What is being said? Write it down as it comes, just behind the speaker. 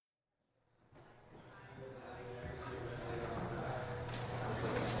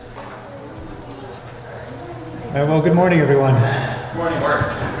Well, good morning, everyone. Good morning, Mark.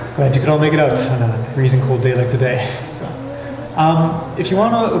 Glad you could all make it out on a freezing cold day like today. If you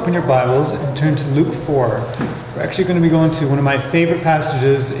want to open your Bibles and turn to Luke 4, we're actually going to be going to one of my favorite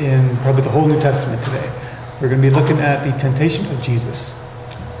passages in probably the whole New Testament today. We're going to be looking at the temptation of Jesus.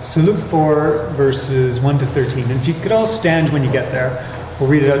 So Luke 4, verses 1 to 13. And if you could all stand when you get there, we'll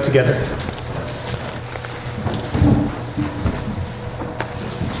read it out together.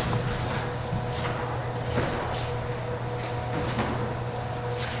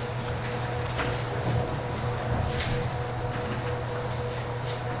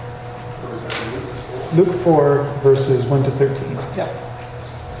 Luke 4, verses 1 to 13. Yeah.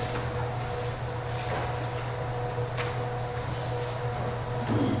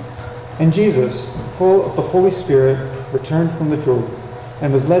 And Jesus, full of the Holy Spirit, returned from the Jordan,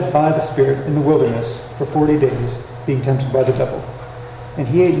 and was led by the Spirit in the wilderness for 40 days, being tempted by the devil. And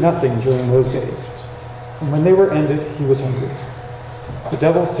he ate nothing during those days. And when they were ended, he was hungry. The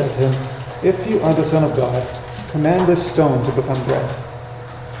devil said to him, "If you are the Son of God, command this stone to become bread."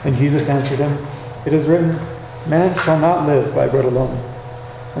 And Jesus answered him, "It is written, man shall not live by bread alone."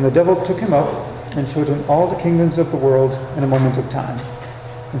 And the devil took him up and showed him all the kingdoms of the world in a moment of time,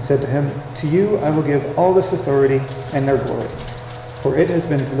 and said to him, "To you I will give all this authority and their glory, for it has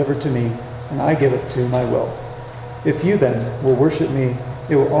been delivered to me, and I give it to my will. If you then will worship me,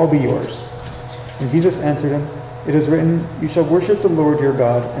 it will all be yours." And Jesus answered him, "It is written, you shall worship the Lord your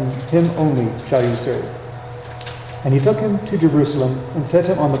God, and him only shall you serve." And he took him to Jerusalem, and set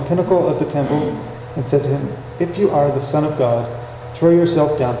him on the pinnacle of the temple, and said to him, "If you are the Son of God, throw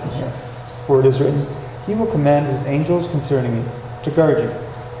yourself down from here. For it is written, he will command his angels concerning you, to guard you,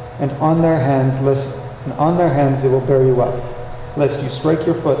 and on their hands they will bear you up, lest you strike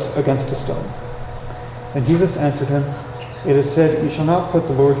your foot against a stone." And Jesus answered him, "It is said, you shall not put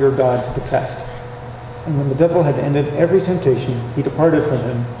the Lord your God to the test." And when the devil had ended every temptation, he departed from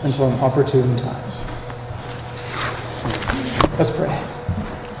him until an opportune time. Let's pray.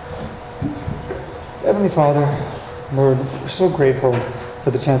 Heavenly Father, Lord, we're so grateful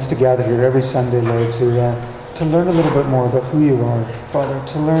for the chance to gather here every Sunday, Lord, to learn a little bit more about who you are, Father,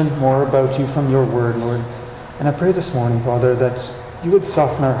 to learn more about you from your word, Lord. And I pray this morning, Father, that you would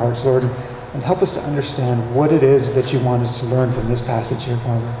soften our hearts, Lord, and help us to understand what it is that you want us to learn from this passage here,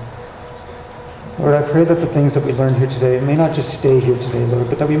 Father. Lord, I pray that the things that we learn here today may not just stay here today, Lord,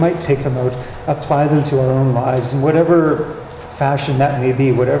 but that we might take them out, apply them to our own lives, in whatever fashion that may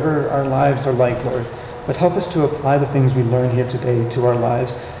be, whatever our lives are like, Lord. But help us to apply the things we learn here today to our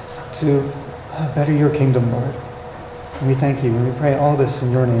lives, to better your kingdom, Lord. And we thank you, and we pray all this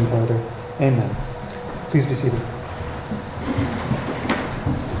in your name, Father. Amen. Please be seated.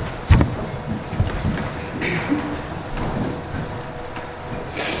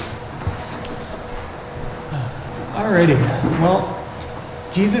 Alrighty. Well,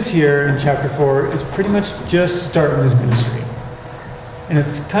 Jesus here in chapter 4 is pretty much just starting his ministry. And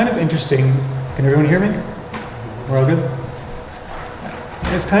it's kind of interesting. Can everyone hear me? We're all good?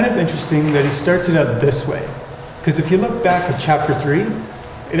 It's kind of interesting that he starts it out this way. Because if you look back at chapter 3,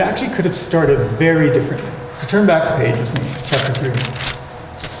 it actually could have started very differently. So turn back a page with me, chapter 3.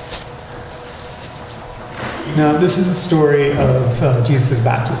 Now, this is the story of Jesus'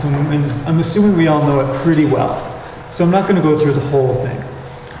 baptism, and I'm assuming we all know it pretty well. So I'm not going to go through the whole thing.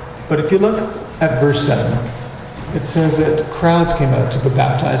 But if you look at verse 7, it says that crowds came out to be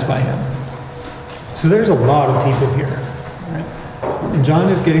baptized by him. So there's a lot of people here, right? And John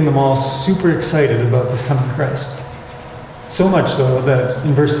is getting them all super excited about this coming Christ. So much so that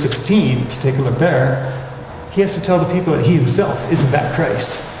in verse 16, if you take a look there, he has to tell the people that he himself isn't that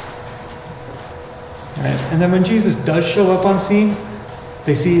Christ. Right? And then when Jesus does show up on scene,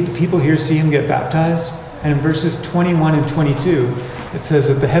 the people here see him get baptized. And in verses 21 and 22, it says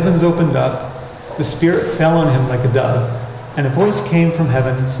that the heavens opened up, the Spirit fell on him like a dove, and a voice came from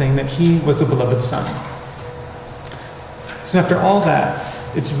heaven saying that he was the beloved Son. So after all that,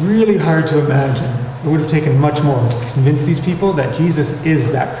 it's really hard to imagine. It would have taken much more to convince these people that Jesus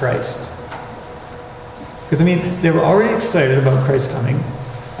is that Christ. Because, they were already excited about Christ coming.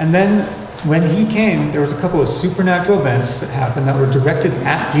 And then when he came, there was a couple of supernatural events that happened that were directed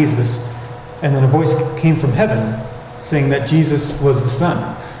at Jesus. And then a voice came from heaven saying that Jesus was the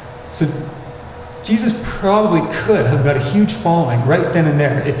Son. So Jesus probably could have got a huge following right then and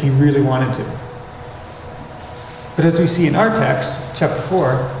there if he really wanted to. But as we see in our text, chapter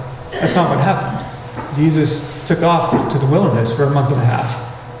 4, that's not what happened. Jesus took off to the wilderness for a month and a half.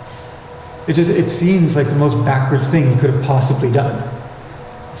 It seems like the most backwards thing he could have possibly done.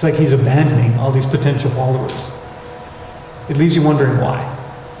 It's like he's abandoning all these potential followers. It leaves you wondering why.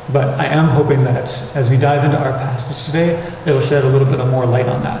 But I am hoping that as we dive into our passage today, it'll shed a little bit of more light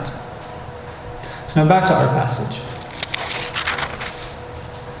on that. So now back to our passage.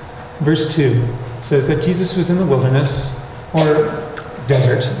 Verse 2 says that Jesus was in the wilderness, or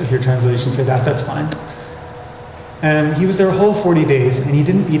desert, if your translations say that, that's fine. And he was there a whole 40 days, and he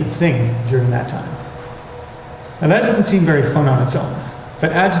didn't eat a thing during that time. Now that doesn't seem very fun on its own,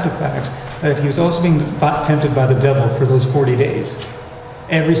 but add to the fact that he was also being tempted by the devil for those 40 days.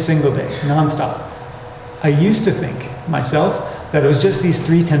 Every single day, nonstop. I used to think, myself, that it was just these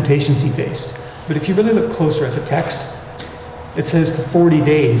 3 temptations he faced. But if you really look closer at the text, it says for 40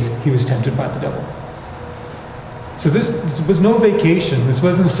 days he was tempted by the devil. So this was no vacation. This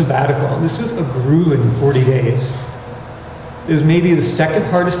wasn't a sabbatical. This was a grueling 40 days. It was maybe the second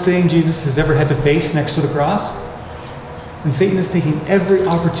hardest thing Jesus has ever had to face next to the cross. And Satan is taking every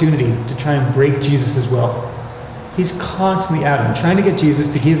opportunity to try and break Jesus' will. He's constantly at him, trying to get Jesus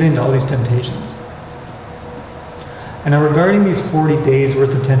to give in to all these temptations. And now regarding these 40 days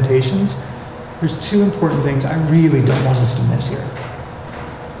worth of temptations, there's 2 important things I really don't want us to miss here.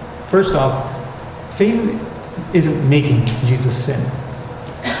 First off, Satan isn't making Jesus sin.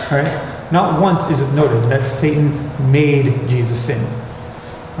 All right? Not once is it noted that Satan made Jesus sin.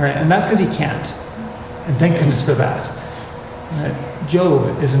 All right? And that's because he can't. And thank goodness for that. All right?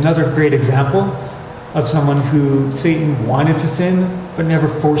 Job is another great example of someone who Satan wanted to sin, but never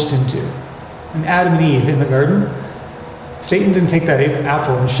forced him to. And Adam and Eve in the garden, Satan didn't take that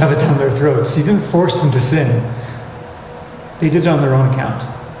apple and shove it down their throats. He didn't force them to sin. They did it on their own account.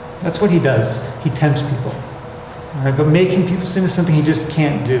 That's what he does. He tempts people. All right, but making people sin is something he just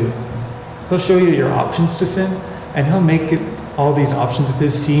can't do. He'll show you your options to sin, and he'll make all these options of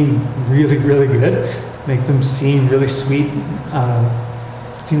his seem really, really good, make them seem really sweet,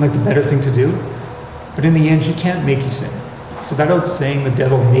 seem like the better thing to do. But in the end, he can't make you sin. So that old saying, the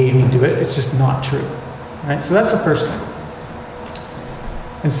devil made me do it, it's just not true. All right, so that's the first thing.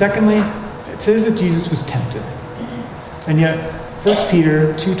 And secondly, it says that Jesus was tempted. And yet, 1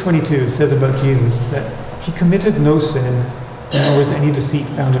 Peter 2:22 says about Jesus that he committed no sin, nor was any deceit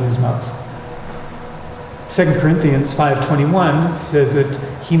found in his mouth. 2 Corinthians 5:21 says that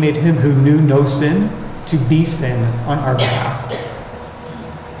he made him who knew no sin to be sin on our behalf.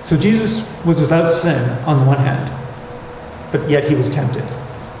 So Jesus was without sin on the one hand, but yet he was tempted.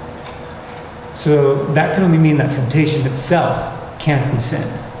 So that can only mean that temptation itself can't be sin.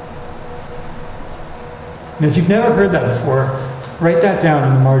 And if you've never heard that before, write that down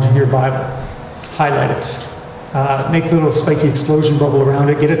in the margin of your Bible. Highlight it. Make a little spiky explosion bubble around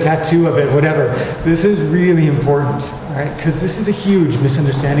it. Get a tattoo of it, whatever. This is really important, all right? Because this is a huge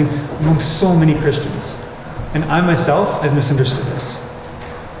misunderstanding among so many Christians. And I myself have misunderstood this.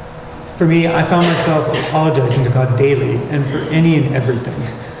 For me, I found myself apologizing to God daily and for any and everything.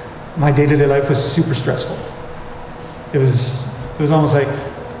 My day-to-day life was super stressful. It was almost like,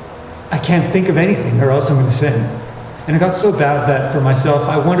 I can't think of anything or else I'm going to sin. And it got so bad that for myself,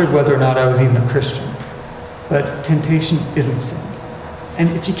 I wondered whether or not I was even a Christian. But temptation isn't sin.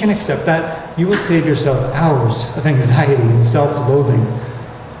 And if you can accept that, you will save yourself hours of anxiety and self-loathing.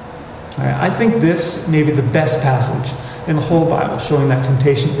 All right, I think this may be the best passage in the whole Bible showing that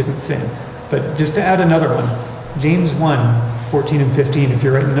temptation isn't sin. But just to add another one, James 1:14 and 15, if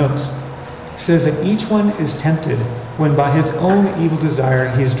you're writing notes, says that each one is tempted when by his own evil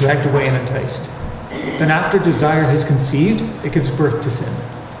desire he is dragged away and enticed. Then after desire has conceived, it gives birth to sin.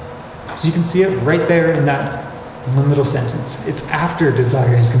 So you can see it right there in that one little sentence. It's after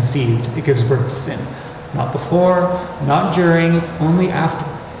desire has conceived, it gives birth to sin. Not before, not during, only after.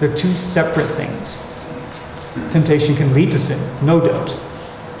 They're 2 separate things. Temptation can lead to sin, no doubt.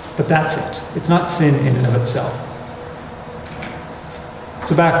 But that's it. It's not sin in and of itself.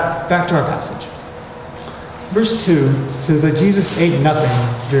 So back to our passage. Verse 2 says that Jesus ate nothing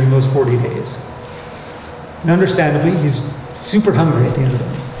during those 40 days. And understandably, he's super hungry at the end of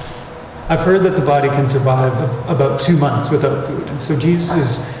them. I've heard that the body can survive about 2 months without food. And so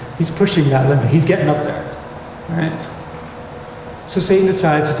Jesus he's pushing that limit. He's getting up there. All right? So Satan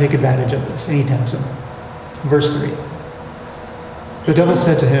decides to take advantage of this, and he tempts him. Verse 3. The devil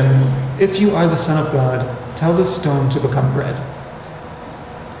said to him, "If you are the Son of God, tell this stone to become bread."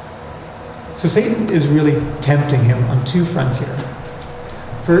 So Satan is really tempting him on 2 fronts here.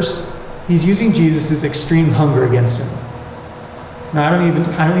 First, he's using Jesus' extreme hunger against him. Now, I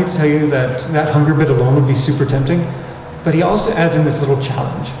don't need to tell you that hunger bit alone would be super tempting, but he also adds in this little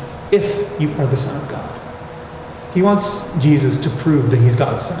challenge. If you are the Son of God. He wants Jesus to prove that he's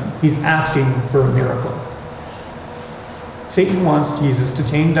God's son. He's asking for a miracle. Satan wants Jesus to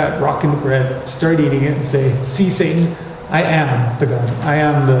change that rock into bread, start eating it, and say, "See, Satan, I am the God. I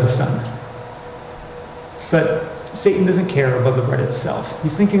am the Son. But Satan doesn't care about the bread itself.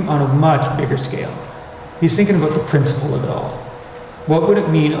 He's thinking on a much bigger scale. He's thinking about the principle of it all. What would it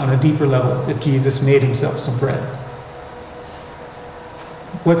mean on a deeper level if Jesus made himself some bread?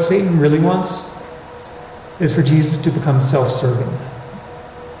 What Satan really wants is for Jesus to become self-serving,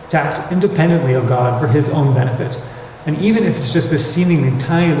 to act independently of God for his own benefit. And even if it's just this seemingly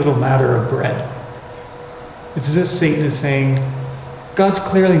tiny little matter of bread, it's as if Satan is saying, God's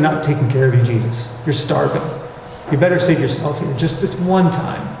clearly not taking care of you, Jesus. You're starving. You better save yourself here just this one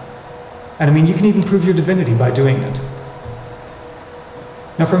time. And I mean, you can even prove your divinity by doing it.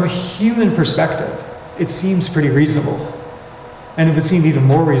 Now, from a human perspective, it seems pretty reasonable. And if it seemed even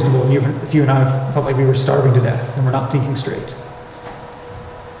more reasonable if you and I felt like we were starving to death and we're not thinking straight.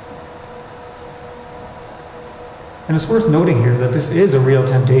 And it's worth noting here that this is a real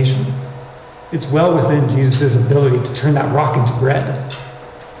temptation. It's well within Jesus' ability to turn that rock into bread.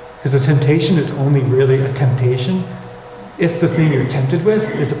 Because the temptation is only really a temptation if the thing you're tempted with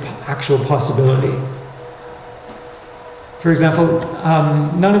is an actual possibility. For example,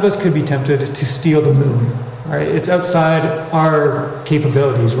 none of us could be tempted to steal the moon. Right? It's outside our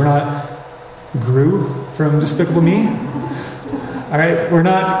capabilities. We're not Gru from Despicable Me. All right? We're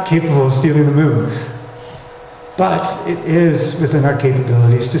not capable of stealing the moon. But it is within our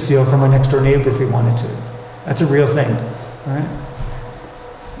capabilities to steal from our next door neighbor if we wanted to. That's a real thing. All right?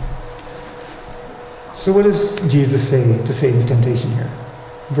 So what does Jesus say to Satan's temptation here?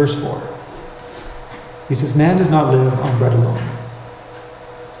 Verse 4. He says, man does not live on bread alone.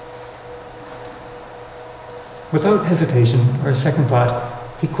 Without hesitation or a second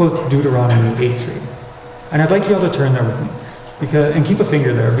thought, he quotes Deuteronomy 8:3. And I'd like you all to turn there with me and keep a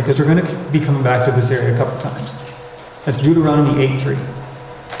finger there because we're going to be coming back to this area a couple times. That's Deuteronomy 8:3.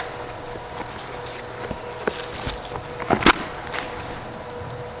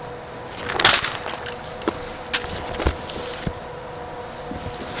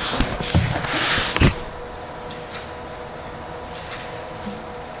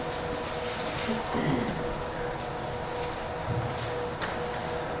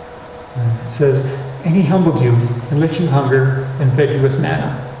 It says, and he humbled you and let you hunger and fed you with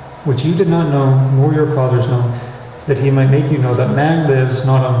manna, which you did not know, nor your fathers know, that he might make you know that man lives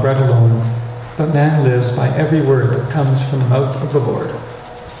not on bread alone, but man lives by every word that comes from the mouth of the Lord.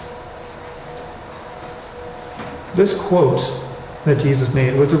 This quote that Jesus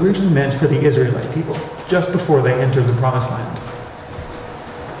made was originally meant for the Israelite people, just before they entered the Promised Land.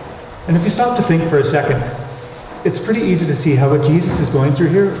 And if you stop to think for a second, it's pretty easy to see how what Jesus is going through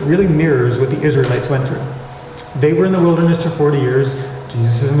here really mirrors what the Israelites went through. They were in the wilderness for 40 years,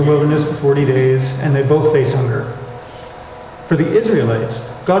 Jesus is in the wilderness for 40 days, and they both faced hunger. For the Israelites,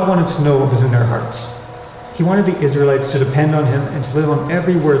 God wanted to know what was in their hearts. He wanted the Israelites to depend on him and to live on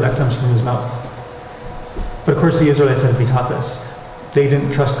every word that comes from his mouth. But of course the Israelites had to be taught this. They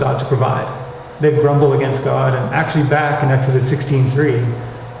didn't trust God to provide. They'd grumble against God, and actually back in Exodus 16:3,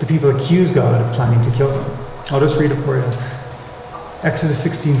 the people accused God of planning to kill them. I'll just read it for you. Exodus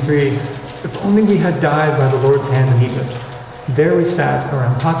 16:3, if only we had died by the Lord's hand in Egypt. There we sat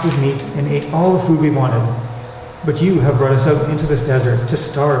around pots of meat and ate all the food we wanted. But you have brought us out into this desert to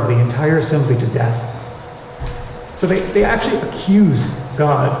starve the entire assembly to death. So they actually accused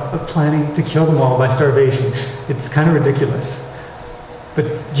God of planning to kill them all by starvation. It's kind of ridiculous.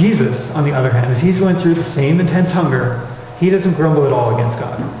 But Jesus, on the other hand, as he's going through the same intense hunger, he doesn't grumble at all against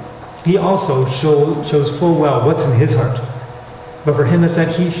God. He also shows full well what's in his heart. But for him, it's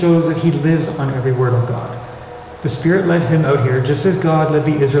that he shows that he lives on every word of God. The Spirit led him out here just as God led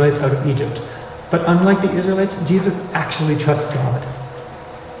the Israelites out of Egypt. But unlike the Israelites, Jesus actually trusts God.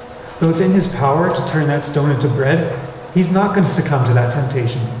 Though it's in his power to turn that stone into bread, he's not going to succumb to that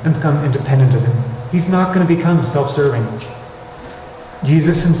temptation and become independent of him. He's not going to become self-serving.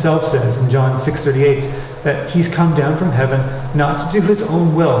 Jesus himself says in John 6:38 that he's come down from heaven not to do his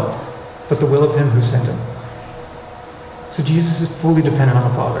own will, but the will of him who sent him. So Jesus is fully dependent on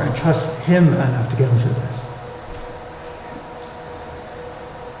the Father and trusts him enough to get him through this.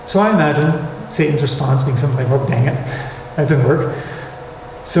 So I imagine Satan's response being something like, oh, dang it, that didn't work.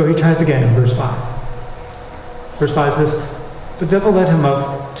 So he tries again in verse 5. Verse 5 says, the devil led him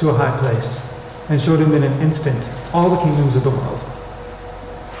up to a high place and showed him in an instant all the kingdoms of the world.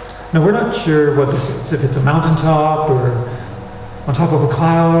 Now we're not sure what this is, if it's a mountaintop or on top of a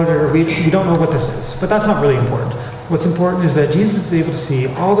cloud, or we don't know what this is, but that's not really important. What's important is that Jesus is able to see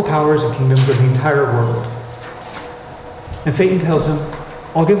all the powers and kingdoms of the entire world. And Satan tells him,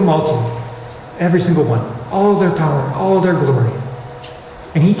 I'll give them all to you, every single one, all their power, all their glory.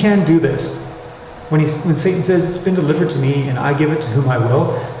 And he can do this, When Satan says it's been delivered to me and I give it to whom I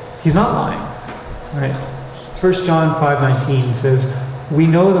will, he's not lying. Right? 1 John 5:19 says, "We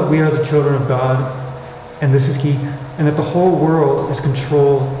know that we are the children of God," and this is key, "and that the whole world is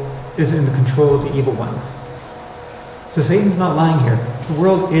in the control of the evil one." So Satan's not lying here. The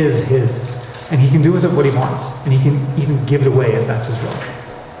world is his, and he can do with it what he wants, and he can even give it away if that's his will.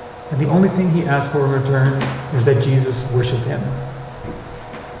 And the only thing he asks for in return is that Jesus worship him.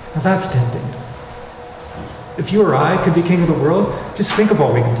 Now that's tempting. If you or I could be king of the world, just think of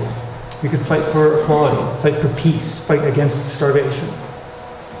all we can do. We could fight for equality, fight for peace, fight against starvation.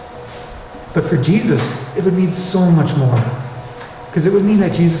 But for Jesus, it would mean so much more. Because it would mean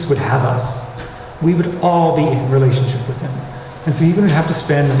that Jesus would have us. We would all be in relationship with him. And so he would have to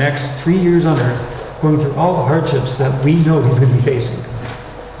spend the next 3 years on earth going through all the hardships that we know he's going to be facing.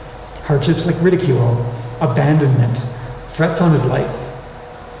 Hardships like ridicule, abandonment, threats on his life.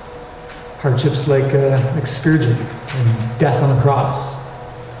 Hardships like scourging and death on a cross.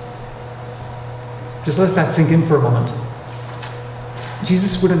 Just let that sink in for a moment.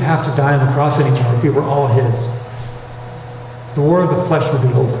 Jesus wouldn't have to die on the cross anymore if we were all his. The war of the flesh would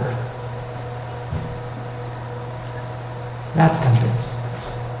be over. That's tempting.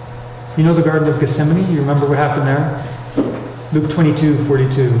 You know the Garden of Gethsemane? You remember what happened there? Luke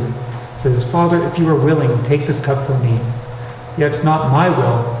 22:42 says, "Father, if you are willing, take this cup from me. Yet not my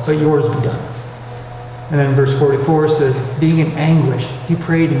will, but yours be done." And then verse 44 says, "Being in anguish, he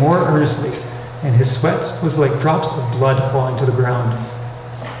prayed more earnestly, and his sweat was like drops of blood falling to the ground."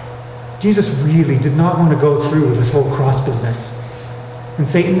 Jesus really did not want to go through this whole cross business. And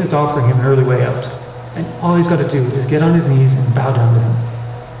Satan is offering him an early way out. And all he's got to do is get on his knees and bow down to him.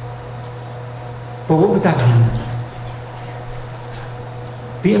 But what would that mean?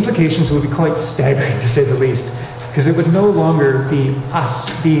 The implications would be quite staggering, to say the least, because it would no longer be us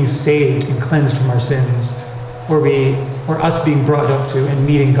being saved and cleansed from our sins, or us being brought up to and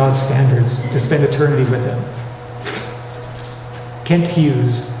meeting God's standards to spend eternity with him. Kent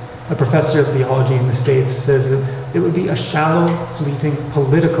Hughes, a professor of theology in the States, says that it would be a shallow, fleeting,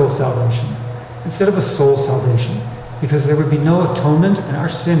 political salvation instead of a soul salvation, because there would be no atonement and our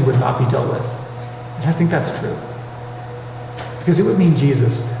sin would not be dealt with. And I think that's true. Because it would mean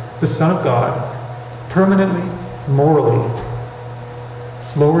Jesus, the Son of God, permanently, morally,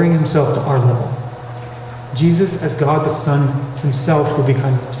 lowering himself to our level. Jesus, as God the Son himself, would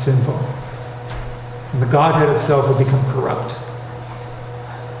become sinful. And the Godhead itself would become corrupt.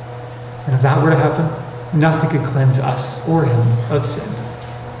 And if that were to happen, nothing could cleanse us or him of sin.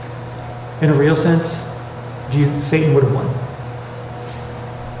 In a real sense, Satan would have won.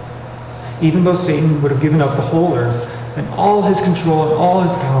 Even though Satan would have given up the whole earth and all his control and all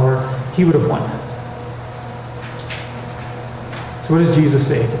his power, he would have won. So what does Jesus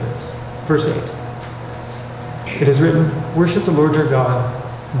say to this? Verse 8. "It is written, worship the Lord your God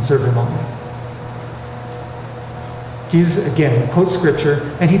and serve him only." Jesus, again, quotes scripture,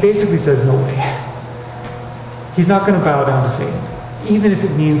 and he basically says, no way. He's not going to bow down to Satan. Even if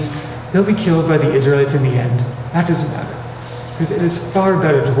it means he'll be killed by the Israelites in the end, that doesn't matter. Because it is far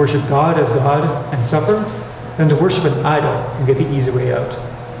better to worship God as God and suffer than to worship an idol and get the easy way out.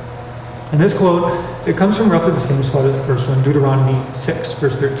 And this quote, it comes from roughly the same spot as the first one, Deuteronomy 6,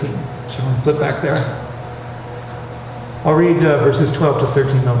 verse 13. So I'm going to flip back there. I'll read verses 12 to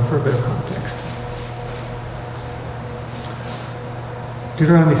 13 though for a bit of context.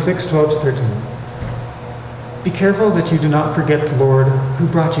 Deuteronomy 6, 12 to 13. "Be careful that you do not forget the Lord who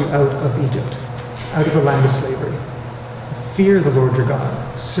brought you out of Egypt, out of the land of slavery. Fear the Lord your God,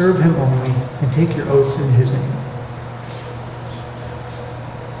 serve him only, and take your oaths in his name."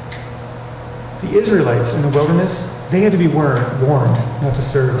 The Israelites in the wilderness, they had to be warned not to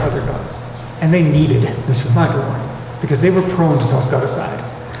serve other gods. And they needed this reminder warning, because they were prone to toss God aside.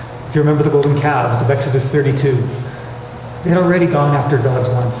 If you remember the golden calves of Exodus 32, they had already gone after gods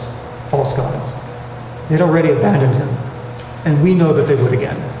once, false gods. They had already abandoned him. And we know that they would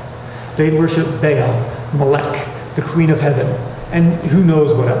again. They'd worship Baal, Molech, the queen of heaven, and who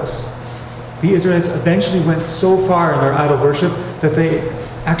knows what else. The Israelites eventually went so far in their idol worship that they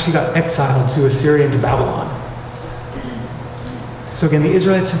actually got exiled to Assyria and to Babylon. So again, the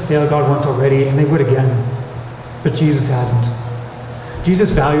Israelites have failed God once already, and they would again. But Jesus hasn't.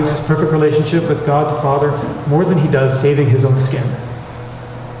 Jesus values his perfect relationship with God the Father more than he does saving his own skin.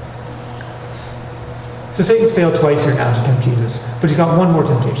 So Satan's failed twice here now to tempt Jesus, but he's got one more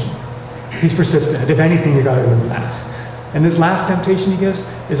temptation. He's persistent. If anything, you got to remember that. And this last temptation he gives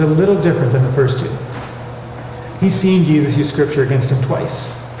is a little different than the first two. He's seen Jesus use scripture against him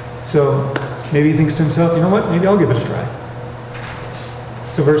twice. So maybe he thinks to himself, you know what, maybe I'll give it a try.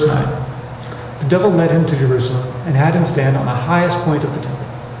 So verse 9. the devil led him to Jerusalem and had him stand on the highest point of the temple.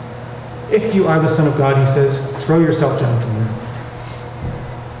 If you are the Son of God, he says, throw yourself down from here.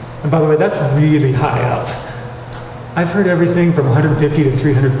 And by the way, that's really high up. I've heard everything from 150 to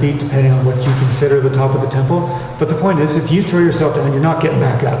 300 feet, depending on what you consider the top of the temple. But the point is, if you throw yourself down, you're not getting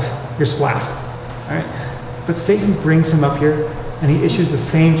back up. You're splat. All right? But Satan brings him up here, and he issues the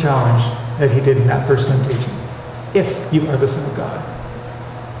same challenge that he did in that first temptation. If you are the Son of God.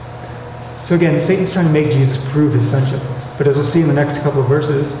 So again, Satan's trying to make Jesus prove his sonship. But as we'll see in the next couple of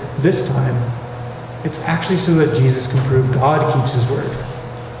verses, this time, it's actually so that Jesus can prove God keeps his word.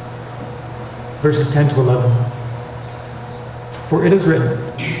 Verses 10 to 11. For it is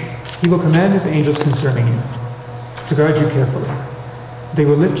written, he will command his angels concerning you, to guard you carefully. They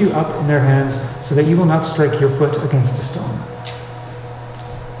will lift you up in their hands so that you will not strike your foot against a stone.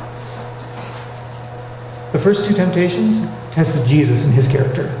 The first two temptations tested Jesus and his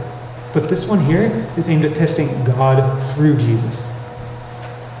character. But this one here is aimed at testing God through Jesus.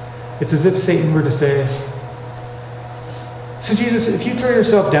 It's as if Satan were to say, so Jesus, if you throw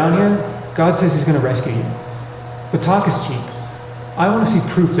yourself down here, God says he's going to rescue you. But talk is cheap. I want to see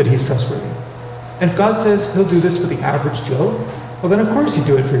proof that he's trustworthy. And if God says he'll do this for the average Joe, well then of course he'd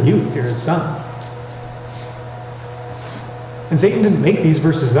do it for you if you're his son. And Satan didn't make these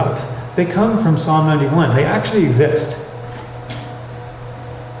verses up. They come from Psalm 91. They actually exist.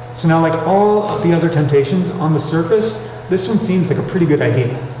 So now, like all of the other temptations, on the surface, this one seems like a pretty good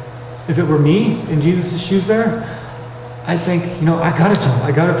idea. If it were me in Jesus' shoes there, I'd think, I gotta jump.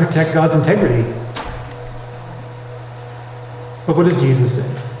 I gotta protect God's integrity. But what does Jesus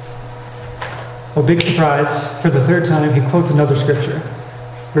say? Well, big surprise, for the third time, he quotes another scripture.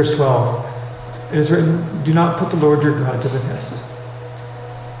 Verse 12. It is written, do not put the Lord your God to the test.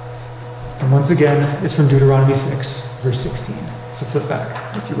 And once again, it's from Deuteronomy 6, verse 16. So flip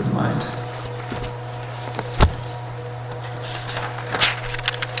back, if you wouldn't mind.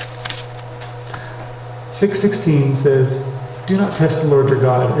 Verse 16 says, do not test the Lord your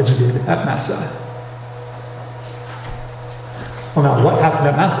God as you did at Massah. Well, now, what happened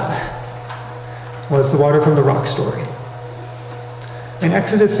at Massah? Well, it's the water from the rock story. In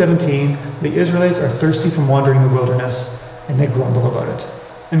Exodus 17, the Israelites are thirsty from wandering the wilderness, and they grumble about it.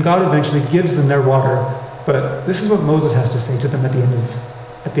 And God eventually gives them their water, but this is what Moses has to say to them at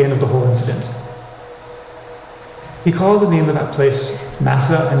the end of the whole incident. He called the name of that place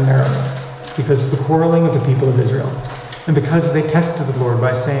Massah and Meribah, because of the quarreling of the people of Israel, and because they tested the Lord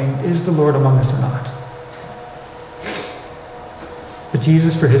by saying, is the Lord among us or not? But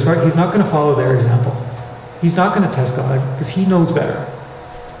Jesus, for his part, he's not going to follow their example. He's not going to test God, because he knows better.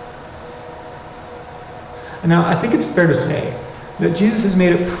 And now, I think it's fair to say that Jesus has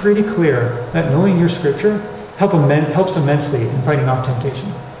made it pretty clear that knowing your scripture helps immensely in fighting off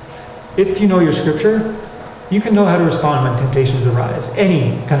temptation. If you know your scripture, you can know how to respond when temptations arise,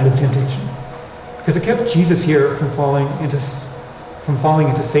 any kind of temptation. Because it kept Jesus here from falling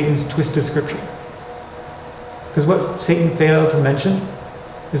into Satan's twisted scripture. Because what Satan failed to mention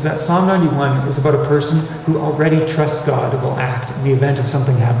is that Psalm 91 is about a person who already trusts God will act in the event of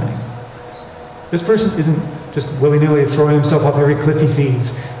something happening. This person isn't just willy-nilly throwing himself off every cliff he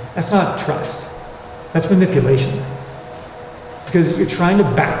sees. That's not trust. That's manipulation. Because you're trying to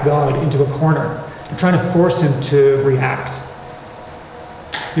back God into a corner. You're trying to force him to react.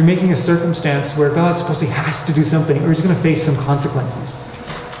 You're making a circumstance where God supposedly has to do something or he's going to face some consequences.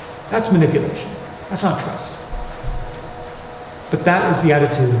 That's manipulation. That's not trust. But that is the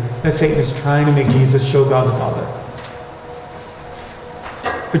attitude that Satan is trying to make Jesus show God the Father.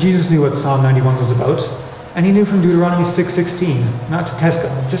 But Jesus knew what Psalm 91 was about, and he knew from Deuteronomy 6:16 not to test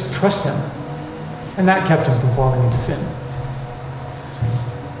God, just trust him. And that kept him from falling into sin.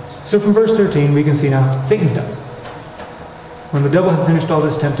 So from verse 13, we can see now Satan's done. When the devil had finished all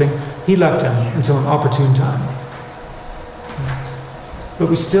this tempting, he left him until an opportune time. But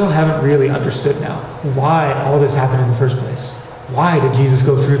we still haven't really understood now why all this happened in the first place. Why did Jesus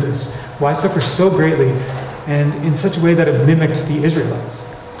go through this? Why suffer so greatly and in such a way that it mimicked the Israelites?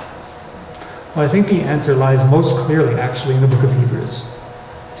 Well, I think the answer lies most clearly actually in the book of Hebrews.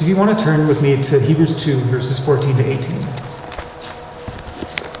 So if you want to turn with me to Hebrews 2, verses 14 to 18.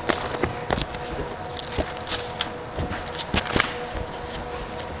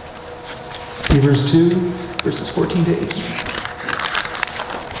 Hebrews 2, verses 14 to 18.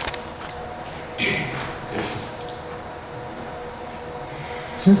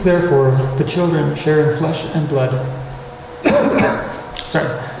 Since therefore the children share in flesh and blood,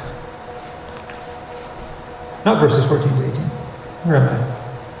 not verses 14 to 18. Where am I?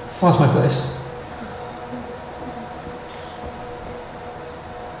 Lost my place.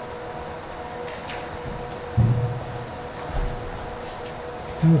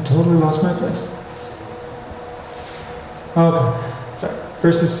 I totally lost my place. Okay, sorry.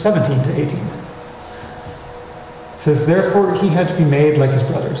 Verses 17 to 18. It says, "Therefore he had to be made like his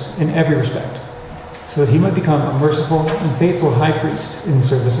brothers in every respect, so that he might become a merciful and faithful high priest in the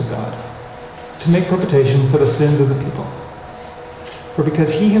service of God, to make propitiation for the sins of the people. For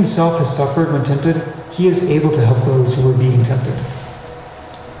because he himself has suffered when tempted, he is able to help those who are being tempted."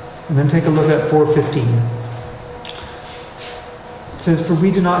 And then take a look at 4:15. It says, "For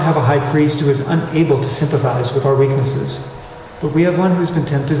we do not have a high priest who is unable to sympathize with our weaknesses, but we have one who has been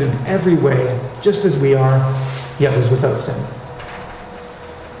tempted in every way, just as we are, yet was without sin."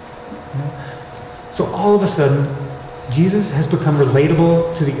 So all of a sudden, Jesus has become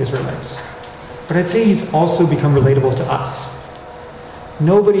relatable to the Israelites. But I'd say he's also become relatable to us.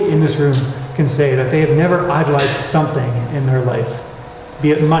 Nobody in this room can say that they have never idolized something in their life,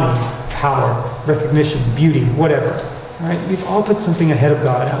 be it money, power, recognition, beauty, whatever. Right? We've all put something ahead of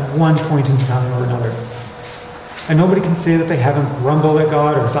God at one point in time or another. And nobody can say that they haven't grumbled at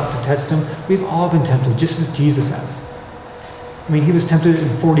God or thought to test him. We've all been tempted, just as Jesus has. I mean, he was tempted in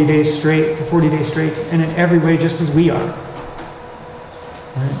 40 days straight, and in every way just as we are.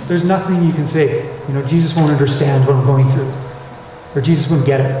 Right? There's nothing you can say, Jesus won't understand what I'm going through, or Jesus wouldn't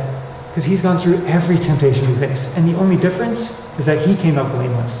get it, because he's gone through every temptation we face. And the only difference is that he came out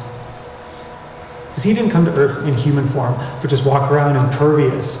blameless. Because he didn't come to earth in human form, but just walk around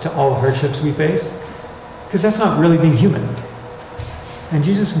impervious to all the hardships we face. Because that's not really being human. And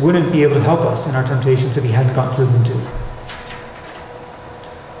Jesus wouldn't be able to help us in our temptations if he hadn't gone through them too.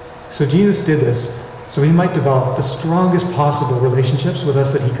 So Jesus did this so he might develop the strongest possible relationships with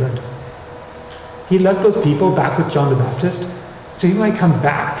us that he could. He left those people back with John the Baptist so he might come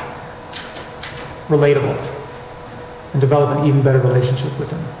back relatable and develop an even better relationship with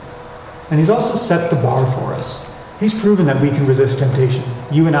him. And he's also set the bar for us. He's proven that we can resist temptation,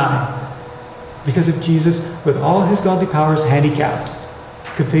 you and I. Because if Jesus, with all his godly powers handicapped,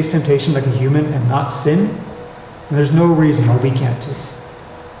 could face temptation like a human and not sin, then there's no reason why we can't too.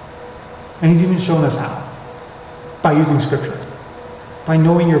 And he's even shown us how. By using Scripture. By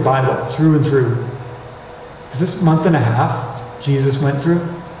knowing your Bible through and through. Because this month and a half Jesus went through,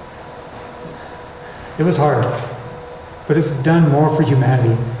 it was hard. But it's done more for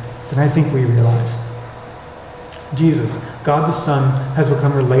humanity than I think we realize. Jesus, God the Son, has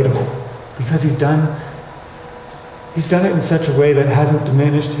become relatable because he's done it in such a way that hasn't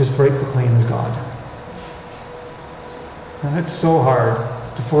diminished his rightful claim as God. And that's so hard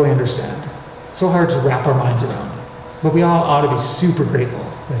to fully understand. So hard to wrap our minds around. But we all ought to be super grateful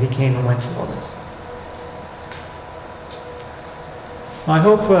that he came and went through all this. I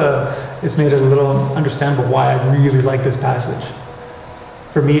hope it's made it a little understandable why I really like this passage.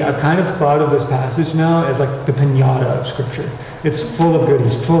 For me, I've kind of thought of this passage now as like the piñata of Scripture. It's full of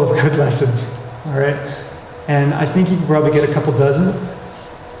goodies, full of good lessons. All right? And I think you can probably get a couple dozen,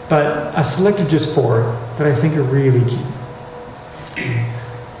 but I selected just 4 that I think are really key.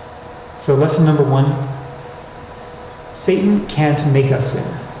 So lesson number 1, Satan can't make us sin,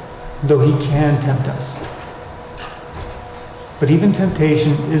 though he can tempt us. But even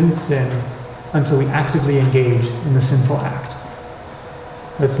temptation isn't sin until we actively engage in the sinful act.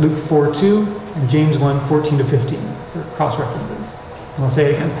 That's Luke 4:2 and James 1:14 to 15 for cross references. And I'll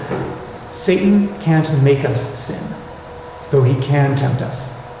say it again. Satan can't make us sin, though he can tempt us.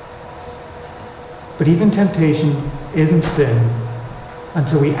 But even temptation isn't sin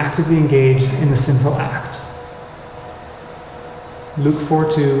until we actively engage in the sinful act. Luke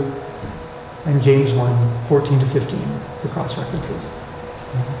 4:2 and James 1:14 to 15 for cross references.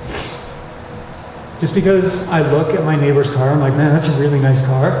 Just because I look at my neighbor's car, I'm like, man, that's a really nice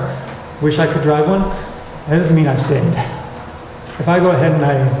car. Wish I could drive one. That doesn't mean I've sinned. If I go ahead and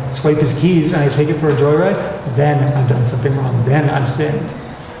I swipe his keys and I take it for a joyride, then I've done something wrong. Then I've sinned.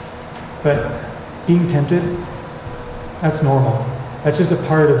 But being tempted, that's normal. That's just a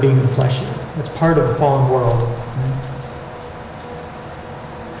part of being fleshy. That's part of the fallen world.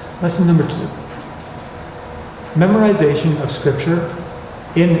 Lesson number 2. Memorization of Scripture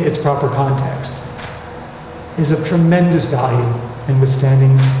in its proper context is of tremendous value in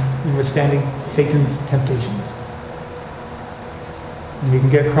withstanding Satan's temptations. And you can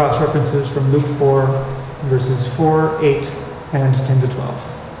get cross-references from Luke 4, verses 4, 8, and 10 to 12.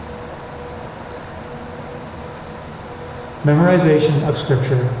 Memorization of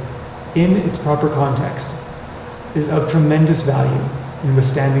Scripture in its proper context is of tremendous value in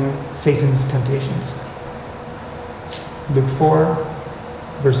withstanding Satan's temptations. Luke 4,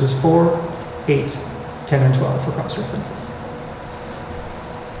 verses 4, 8, 10, and 12 for cross-references.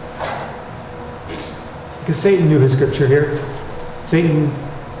 Because Satan knew his Scripture here. Satan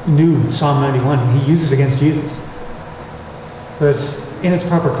knew Psalm 91, and he used it against Jesus. But in its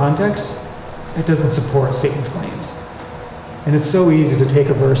proper context, it doesn't support Satan's claims. And it's so easy to take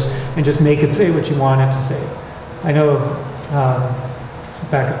a verse and just make it say what you want it to say. I know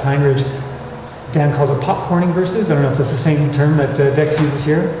back at Pine Ridge, Dan calls it popcorning verses. I don't know if that's the same term that Dex uses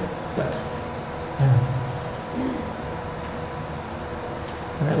here, but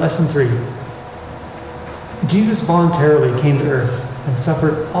all right, lesson 3. Jesus voluntarily came to earth and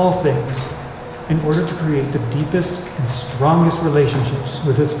suffered all things in order to create the deepest and strongest relationships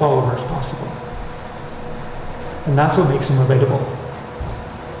with his followers possible. And that's what makes him relatable.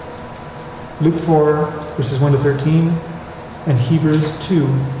 Luke 4, verses 1 to 13, and Hebrews 2,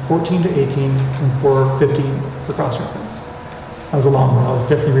 14 to 18, and 4, 15 for cross-reference. That was a long one. I'll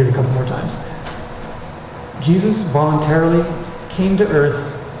definitely read it a couple more times. Jesus voluntarily came to earth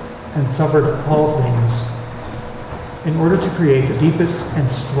and suffered all things in order to create the deepest and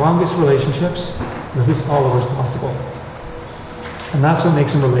strongest relationships with his followers possible. And that's what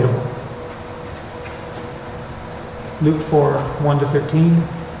makes him relatable. Luke 4, 1 to 13,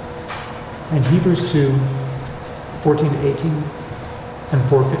 and Hebrews 2, 14 to 18, and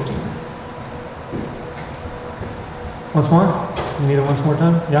 4, 15. Once more? You need it once more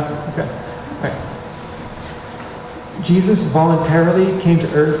time? Yeah? Okay. All right. Jesus voluntarily came to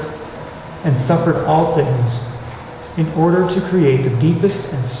earth and suffered all things in order to create the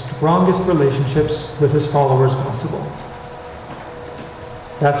deepest and strongest relationships with his followers possible.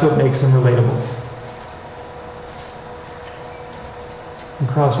 That's what makes him relatable. And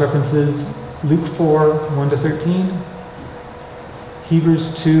cross-references, Luke 4, 1 to 13,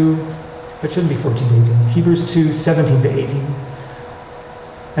 Hebrews 2, it shouldn't be 14 to 18, Hebrews 2, 17 to 18,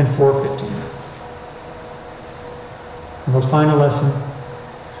 and 4, 15. And those final lesson,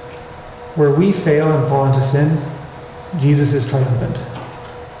 where we fail and fall into sin, Jesus is triumphant.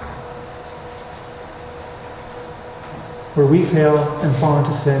 Where we fail and fall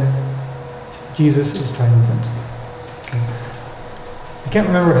into sin, Jesus is triumphant. I can't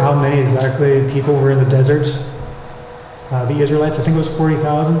remember how many exactly people were in the desert. The Israelites, I think it was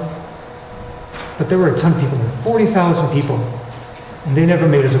 40,000. But there were a ton of people there, 40,000 people. And they never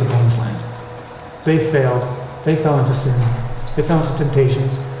made it to the promised land. They failed. They fell into sin. They fell into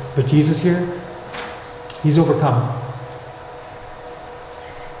temptations. But Jesus here, he's overcome.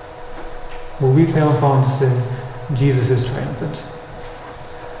 Where we fail and fall into sin, Jesus is triumphant.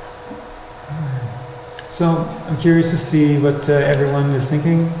 So I'm curious to see what everyone is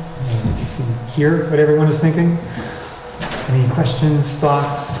thinking. Hear what everyone is thinking. Any questions,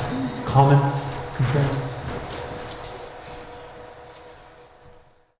 thoughts, comments, concerns?